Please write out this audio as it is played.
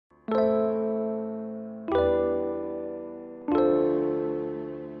The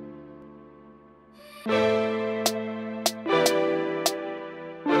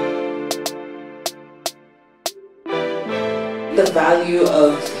value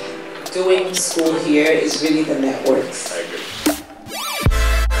of doing school here is really the networks. I agree.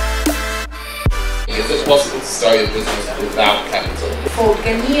 Is it possible to start your business without capital? For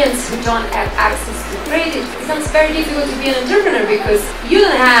Ghanaians who don't have access to credit, it becomes very difficult to be an entrepreneur because you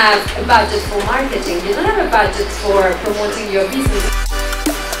don't have a budget for marketing, you don't have a budget for promoting your business.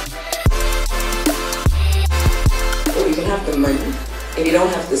 Or you can have the money, and you don't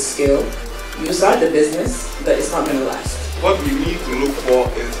have the skill. You start the business, but it's not going to last. What we need to look for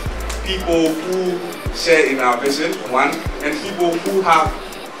is people who share in our vision, one, and people who have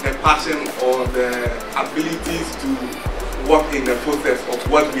the passion or the abilities to work in the process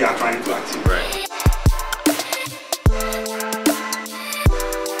of what we are trying to achieve. Right.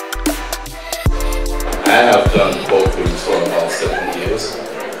 I have done corporate for about 7 years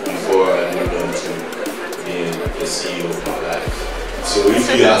before I moved on to being the CEO of my life. So if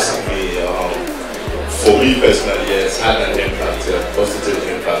you ask me, for me personally, yes, had an impact, a positive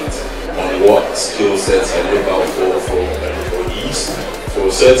impact on what skill sets I look out for employees, for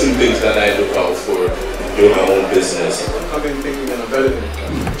certain things that I look out for doing my own business. I come in thinking that I'm better than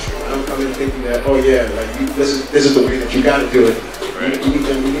you. I don't come in thinking that, oh yeah, like this is the way that you got to do it. Right. You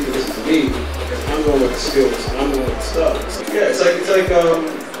need to listen to me because I'm going with the skills and I'm going with the stuff. So, yeah, it's like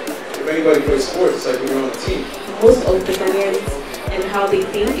if anybody plays sports, it's like we're on a team. Most entrepreneurs and how they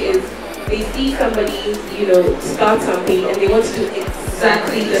think is they see somebody, start something and they want to do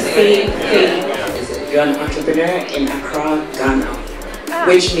exactly the same thing. You're an entrepreneur in Accra, Ghana,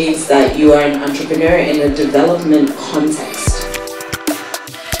 which means that you are an entrepreneur in a development context.